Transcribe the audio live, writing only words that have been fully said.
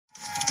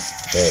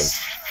Hey.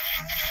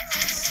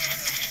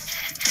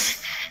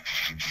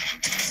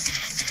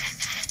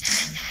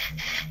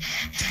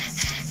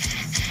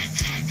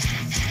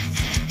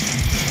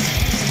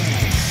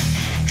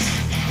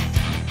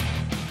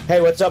 Hey,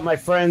 what's up, my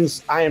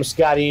friends? I am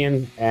Scott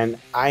Ian, and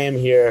I am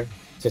here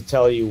to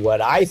tell you what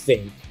I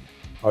think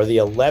are the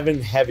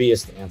 11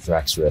 heaviest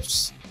Anthrax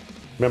riffs.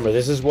 Remember,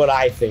 this is what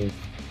I think,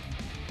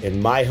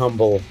 in my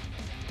humble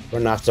or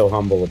not so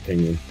humble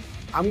opinion.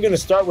 I'm going to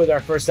start with our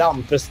first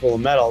album, Fistful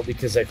of Metal,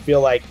 because I feel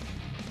like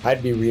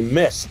I'd be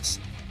remiss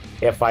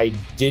if I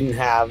didn't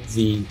have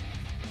the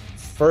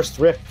first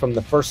riff from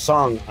the first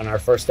song on our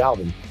first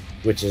album,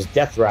 which is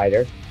Death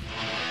Rider.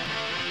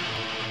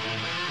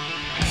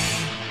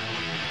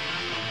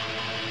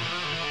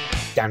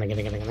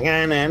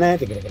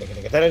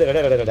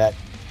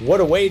 What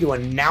a way to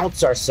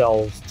announce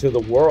ourselves to the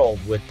world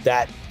with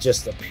that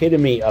just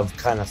epitome of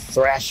kind of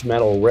thrash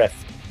metal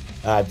riff.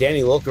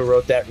 Danny Lilker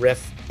wrote that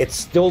riff. It's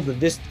still to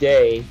this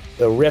day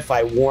the riff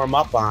I warm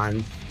up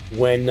on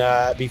when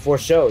before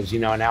shows,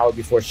 an hour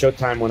before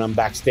showtime when I'm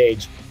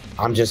backstage.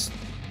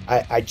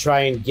 I try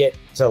and get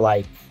to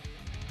like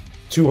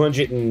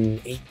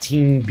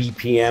 218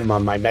 BPM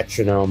on my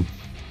metronome.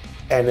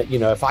 And,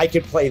 if I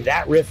could play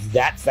that riff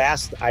that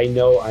fast, I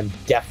know I'm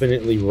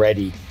definitely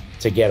ready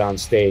to get on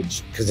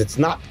stage, because it's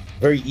not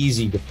very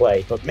easy to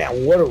play. But,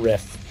 man, what a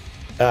riff.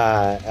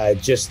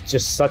 Just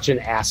such an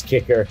ass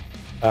kicker.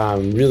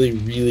 Really,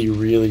 really,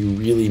 really,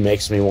 really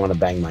makes me want to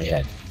bang my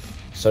head.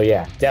 So,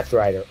 yeah, Death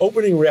Rider.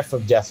 Opening riff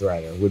of Death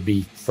Rider would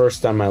be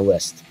first on my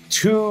list.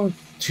 Two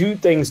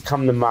things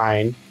come to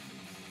mind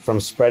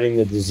from Spreading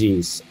the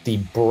Disease. The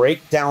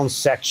breakdown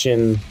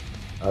section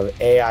of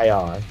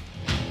AIR.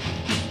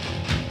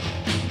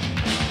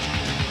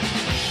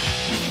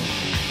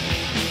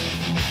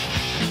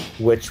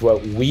 Which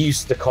what we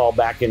used to call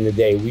back in the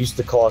day, we used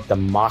to call it the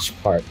mosh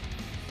part.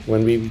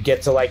 When we would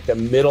get to like the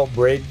middle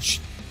bridge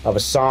of a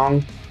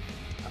song,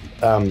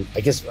 I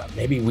guess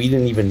maybe we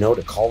didn't even know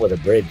to call it a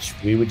bridge.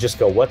 We would just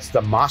go, what's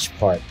the mosh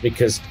part?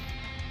 Because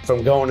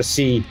from going to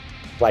see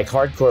like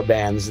hardcore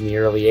bands in the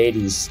early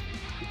 80s,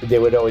 they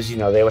would always,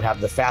 they would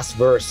have the fast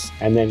verse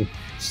and then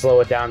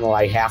slow it down to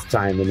like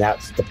halftime, and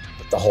that's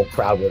the whole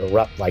crowd would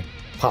erupt like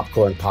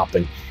popcorn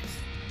popping.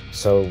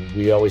 So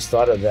we always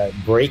thought of that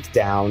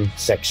breakdown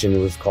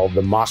section was called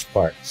the mosh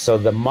part. So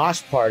the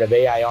mosh part of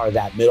AIR,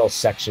 that middle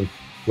section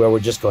where we're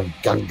just going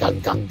gung,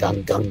 gung, gung,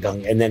 gung, gung,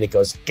 gung, and then it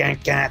goes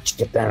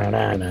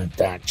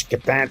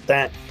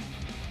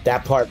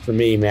that part for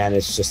me, man,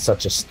 is just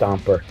such a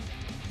stomper.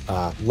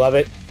 Love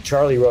it.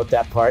 Charlie wrote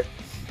that part.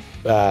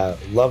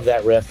 Love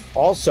that riff.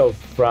 Also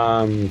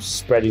from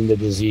Spreading the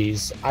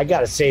Disease, I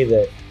gotta say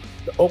that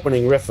the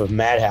opening riff of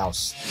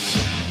Madhouse.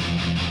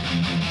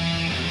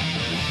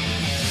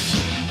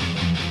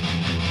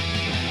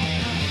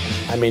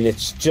 I mean,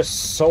 it's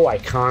just so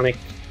iconic,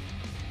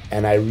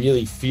 and I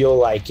really feel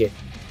like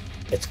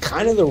it's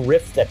kind of the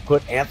riff that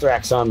put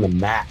Anthrax on the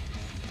map.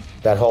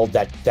 That whole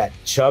that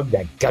chug,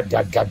 that gut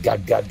gut gut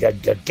gut gut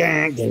gut gut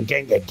gang gang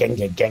gang gang gang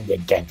gang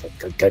gang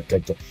gang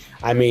gang.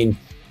 I mean,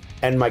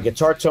 and my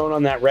guitar tone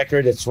on that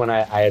record, it's when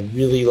I had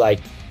really like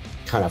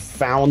kind of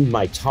found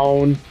my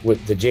tone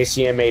with the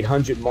JCM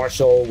 800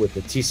 Marshall with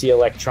the TC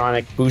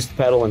Electronic boost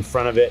pedal in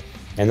front of it,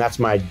 and that's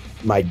my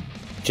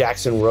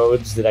Jackson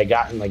Rhodes that I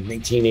got in like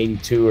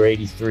 1982 or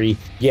 83.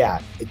 Yeah,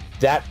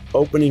 that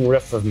opening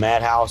riff of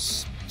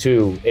Madhouse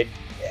too.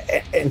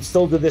 And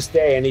still to this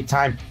day,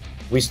 anytime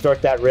we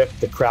start that riff,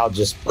 the crowd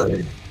just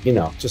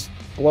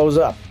blows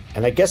up.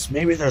 And I guess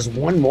maybe there's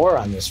one more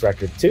on this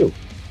record too.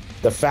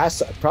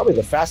 Probably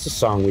the fastest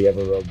song we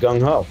ever wrote,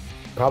 Gung Ho.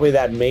 Probably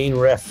that main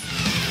riff.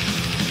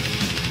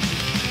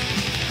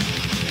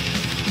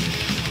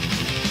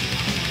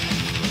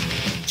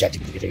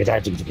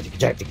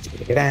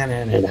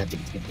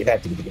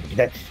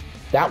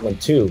 That one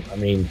too. I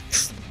mean,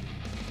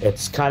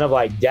 it's kind of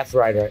like Death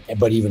Rider,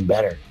 but even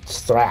better.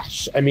 It's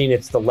thrash. I mean,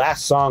 it's the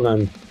last song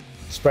on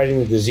Spreading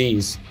the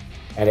Disease,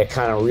 and it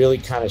really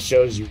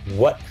shows you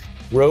what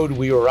road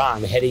we were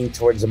on heading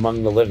towards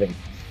Among the Living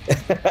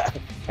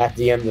at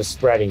the end of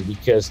Spreading,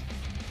 because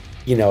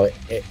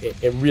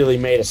it really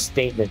made a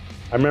statement.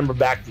 I remember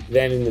back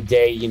then in the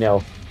day,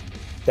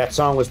 that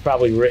song was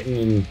probably written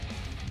in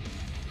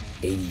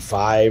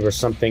 85 or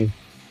something,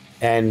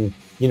 and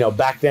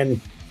back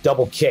then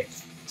double kick,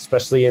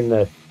 especially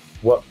in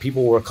what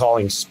people were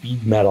calling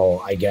speed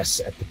metal, I guess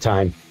at the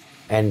time,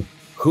 and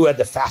who had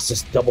the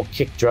fastest double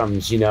kick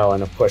drums, and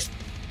of course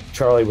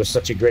Charlie was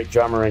such a great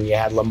drummer, and you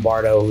had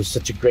Lombardo, who's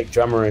such a great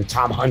drummer, and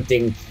Tom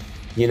Hunting,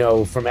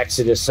 from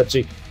Exodus,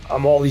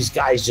 all these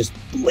guys just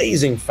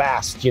blazing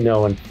fast,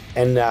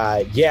 and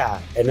I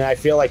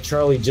feel like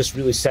Charlie just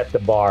really set the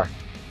bar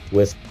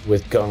with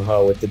Gung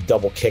Ho, with the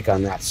double kick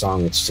on that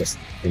song. It's just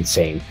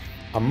insane.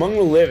 Among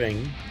the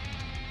Living,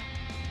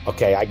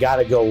 okay, I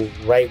gotta go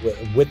right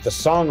with the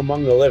song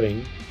Among the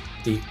Living,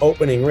 the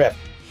opening riff.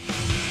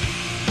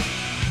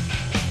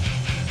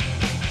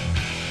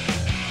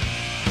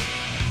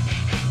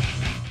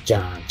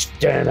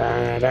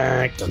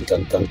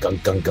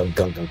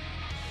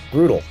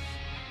 Brutal.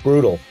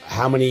 brutal.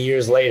 How many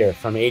years later,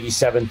 from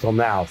 87 till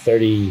now,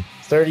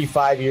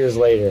 35 years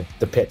later,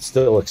 the pit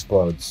still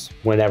explodes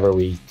whenever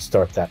we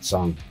start that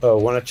song. Oh,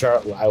 one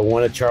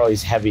of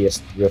Charlie's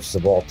heaviest riffs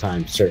of all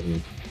time,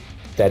 certainly.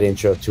 That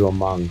intro to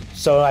Among.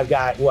 So I've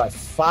got, what,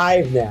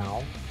 5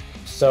 now?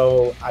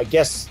 So I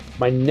guess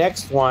my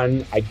next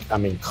one, I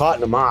mean, Caught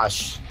in a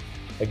Mosh,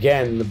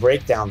 again, the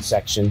breakdown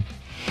section.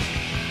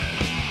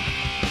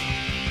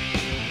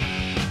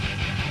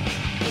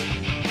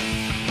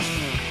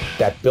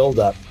 That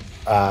build-up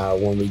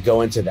when we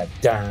go into that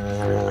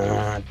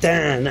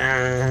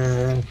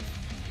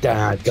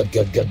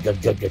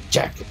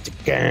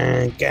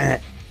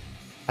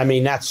I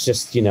mean, that's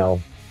just, you know,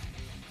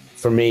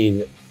 for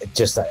me,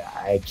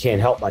 I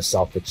can't help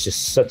myself. It's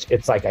just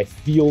it's like I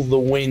feel the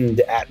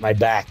wind at my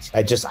back.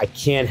 I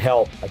can't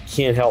help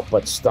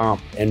but stomp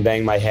and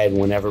bang my head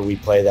whenever we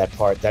play that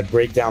part. That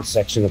breakdown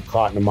section of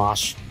Caught in a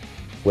Mosh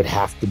would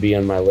have to be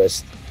on my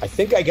list. I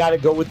think I got to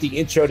go with the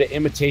intro to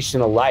Imitation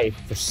of Life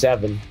for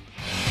 7.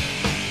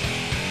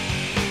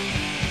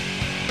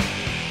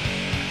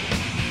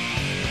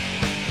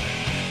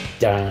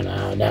 I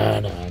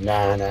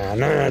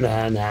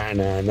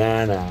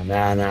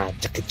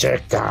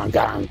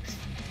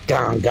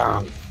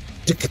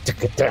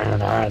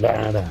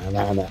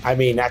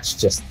mean, it's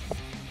just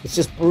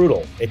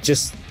brutal.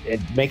 It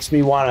makes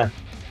me want to,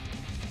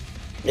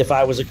 if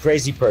I was a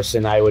crazy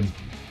person, I would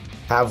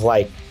have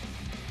like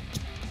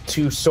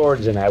 2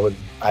 swords and I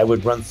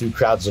would run through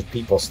crowds of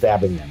people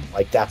stabbing them.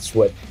 Like that's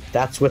what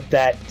that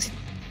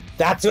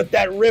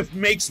riff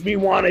makes me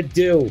want to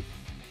do.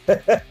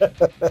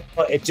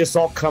 It just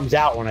all comes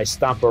out when I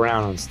stomp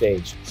around on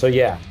stage. So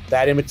yeah,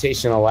 that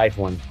Imitation of Life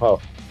one, oh,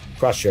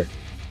 crusher.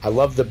 I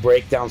love the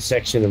breakdown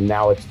section of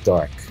Now It's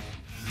Dark.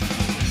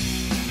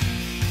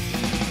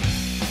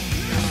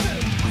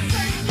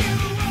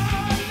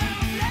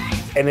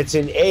 And it's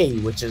in A,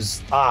 which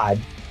is odd,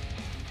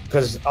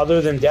 because other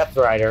than Death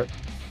Rider,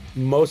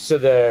 most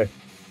of the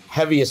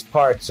heaviest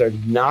parts are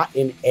not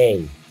in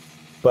A.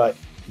 But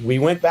we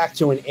went back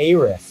to an A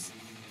riff,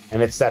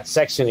 and it's that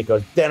section that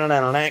goes, and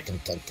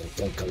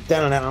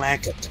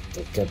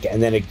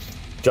then it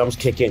drums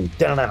kick in,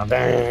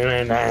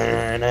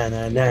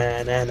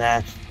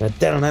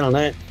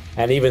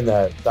 and even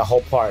the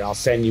whole part, I'll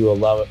send you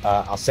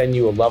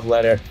a love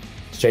letter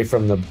straight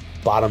from the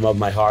bottom of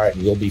my heart,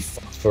 and you'll be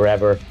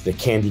forever. The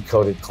candy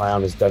coated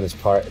clown has done his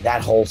part.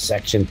 That whole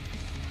section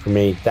for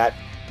me, that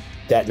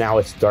Now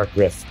It's Dark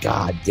riff,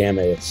 god damn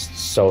it, it's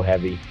so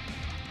heavy.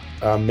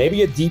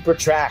 Maybe a deeper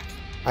track.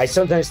 I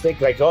sometimes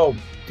think like, oh,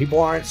 people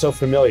aren't so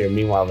familiar.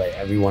 Meanwhile,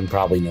 everyone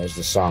probably knows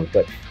the song,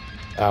 but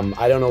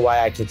I don't know why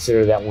I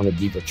consider that one a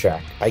deeper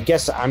track. I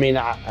guess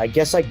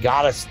I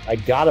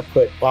gotta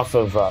put off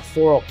of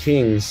For All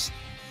Kings.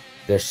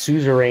 The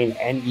Suzerain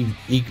and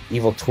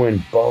Evil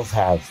Twin both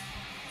have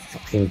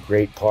fucking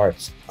great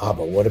parts.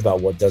 But what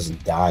about What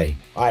Doesn't Die?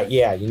 All right,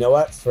 yeah, you know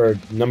what? For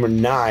number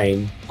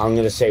 9, I'm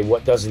gonna say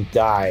What Doesn't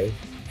Die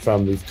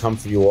from We've Come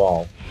For You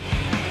All.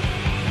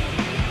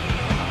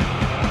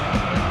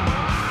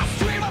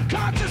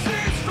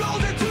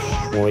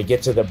 When we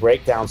get to the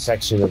breakdown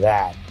section of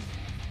that,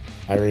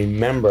 I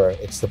remember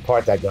it's the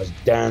part that goes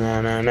and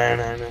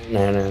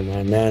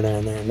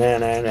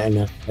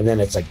then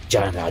it's like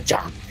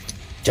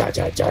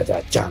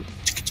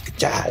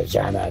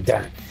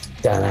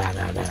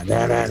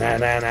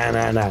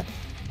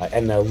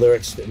and the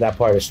lyrics, that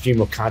part of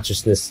Stream of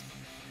Consciousness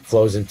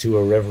flows into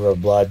a river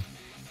of blood,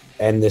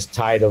 and this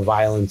tide of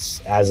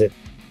violence as it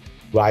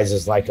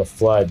rises like a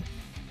flood.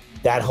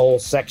 That whole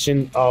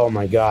section, oh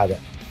my God.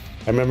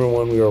 I remember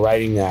when we were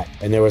writing that,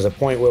 and there was a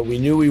point where we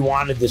knew we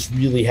wanted this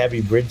really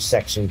heavy bridge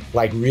section,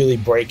 like really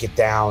break it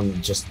down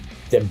and just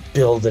then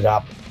build it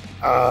up,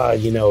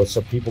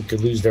 so people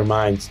could lose their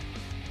minds.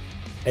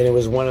 And it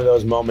was one of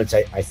those moments,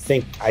 I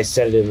think I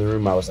said it in the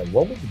room, I was like,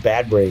 what would the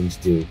Bad Brains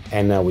do?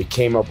 And we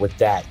came up with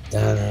that.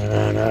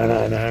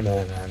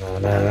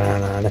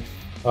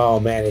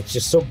 Oh man, it's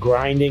just so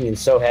grinding and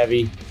so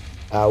heavy.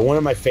 One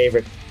of my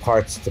favorite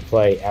parts to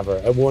play ever.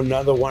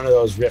 Another one of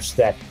those riffs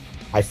that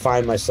I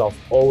find myself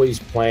always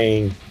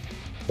playing,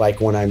 like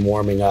when I'm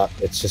warming up.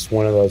 It's just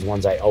one of those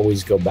ones I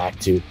always go back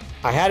to.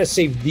 I had to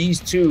save these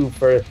 2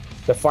 for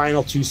the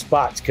final 2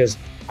 spots, because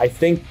I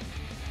think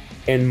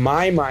in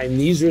my mind,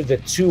 these are the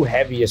 2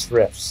 heaviest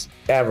riffs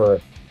ever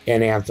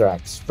in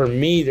Anthrax. For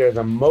me, they're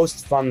the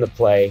most fun to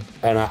play,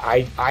 and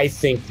I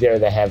think they're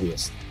the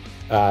heaviest.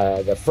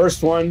 The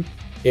first one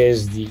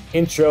is the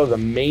intro, the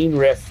main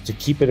riff to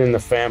Keep It in the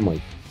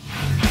Family.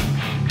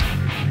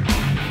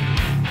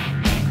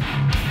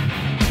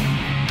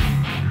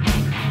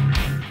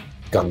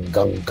 Gung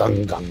gung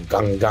gung gung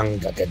gung gung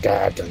gung gung gung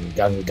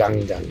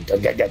gung gung gung gung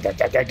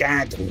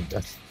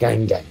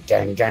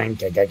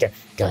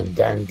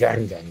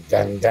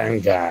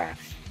gung gung.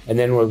 And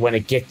then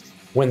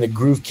when the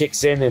groove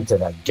kicks in into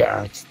the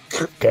gung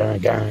gung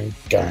gung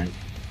gung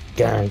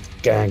gung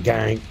gung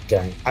gung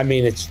gung. I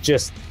mean, it's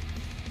just,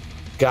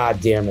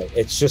 god damn it,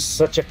 it's just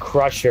such a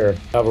crusher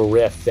of a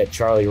riff that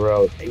Charlie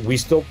wrote. We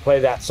still play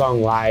that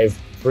song live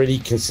pretty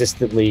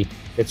consistently.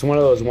 It's one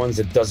of those ones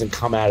that doesn't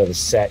come out of the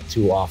set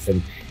too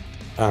often,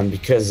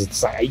 because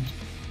it's like,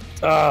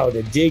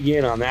 to dig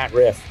in on that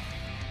riff,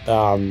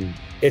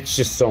 it's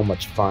just so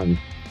much fun.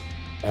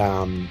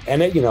 And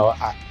it,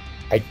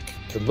 I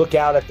could look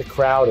out at the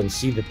crowd and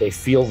see that they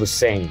feel the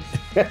same.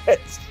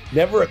 It's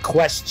never a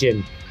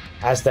question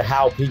as to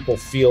how people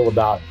feel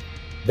about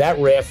that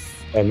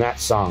riff and that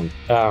song.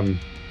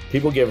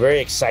 People get very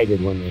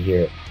excited when they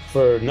hear it.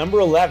 For number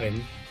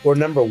 11, or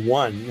number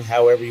 1,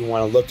 however you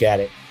want to look at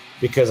it,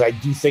 because I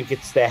do think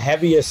it's the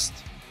heaviest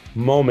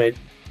moment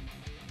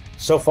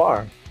so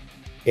far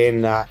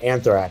in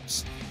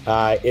Anthrax,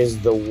 is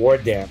the war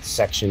dance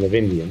section of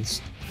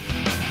Indians.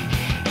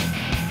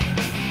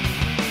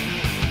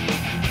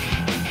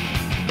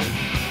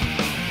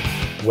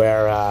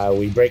 Where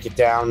we break it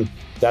down.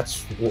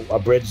 That's a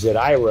bridge that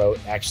I wrote,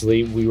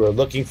 actually. We were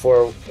looking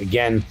for,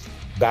 again,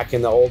 back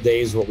in the old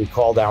days, what we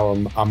called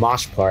a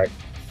mosh part.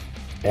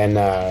 And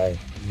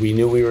we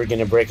knew we were going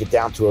to break it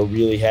down to a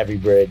really heavy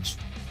bridge.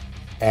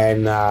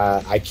 And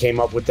I came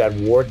up with that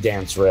war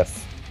dance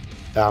riff.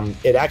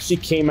 It actually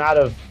came out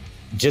of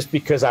just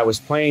because I was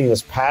playing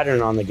this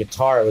pattern on the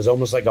guitar. It was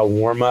almost like a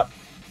warm-up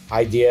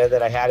idea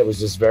that I had. It was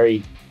this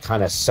very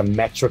kind of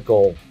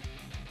symmetrical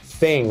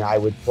thing I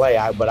would play,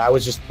 but I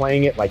was just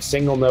playing it like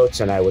single notes,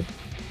 and I would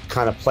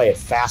kind of play it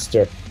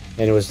faster,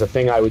 and it was the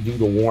thing I would do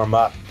to warm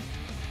up.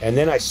 And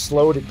then I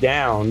slowed it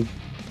down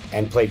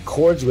and played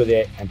chords with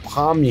it and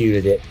palm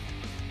muted it,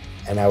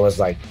 and I was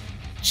like,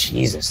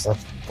 Jesus,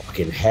 that's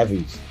fucking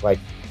heavy. Like,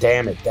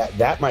 damn it,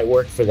 that might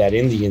work for that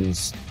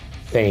Indians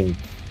thing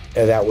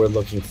that we're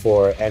looking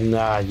for. And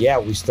yeah,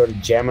 we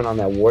started jamming on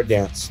that war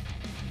dance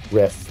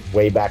riff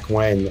way back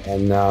when,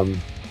 and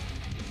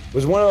it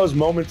was one of those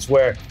moments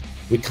where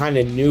we kind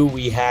of knew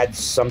we had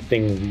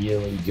something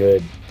really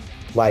good.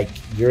 Like,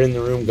 you're in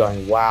the room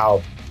going,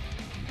 wow,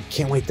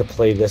 can't wait to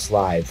play this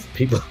live.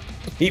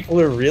 People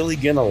are really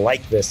gonna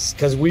like this,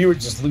 because we were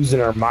just losing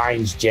our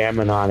minds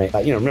jamming on it.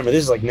 Remember,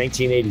 this is like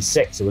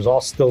 1986. It was all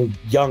still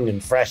young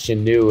and fresh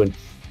and new, and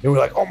we're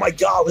like, oh my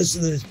God,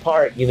 listen to this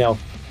part,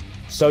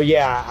 So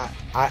yeah,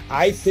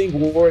 I think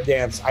war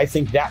dance, I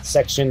think that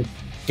section,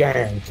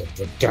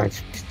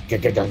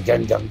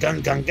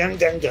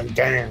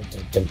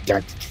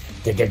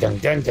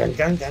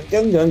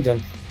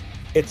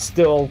 it's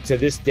still, to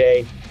this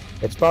day,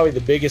 it's probably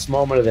the biggest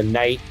moment of the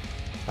night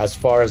as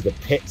far as the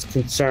pit's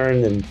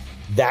concerned, and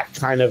that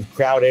kind of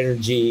crowd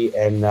energy.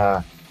 And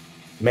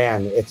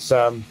man, it's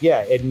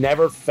it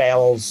never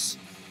fails.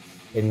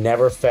 It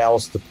never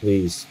fails to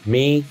please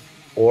me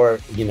or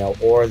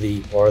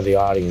the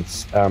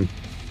audience.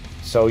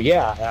 So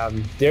yeah,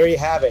 there you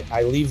have it.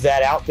 I leave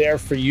that out there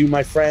for you,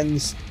 my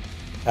friends.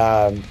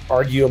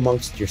 Argue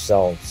amongst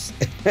yourselves.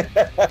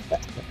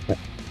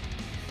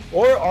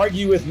 Or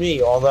argue with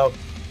me, although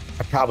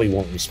I probably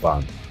won't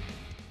respond.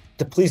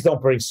 Please don't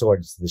bring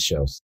swords to the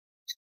shows.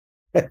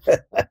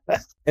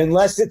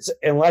 unless it's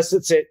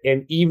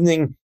an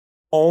evening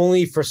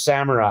only for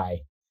samurai,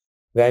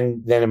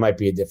 then it might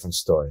be a different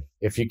story.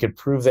 If you could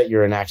prove that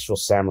you're an actual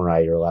samurai,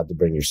 you're allowed to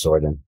bring your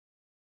sword in.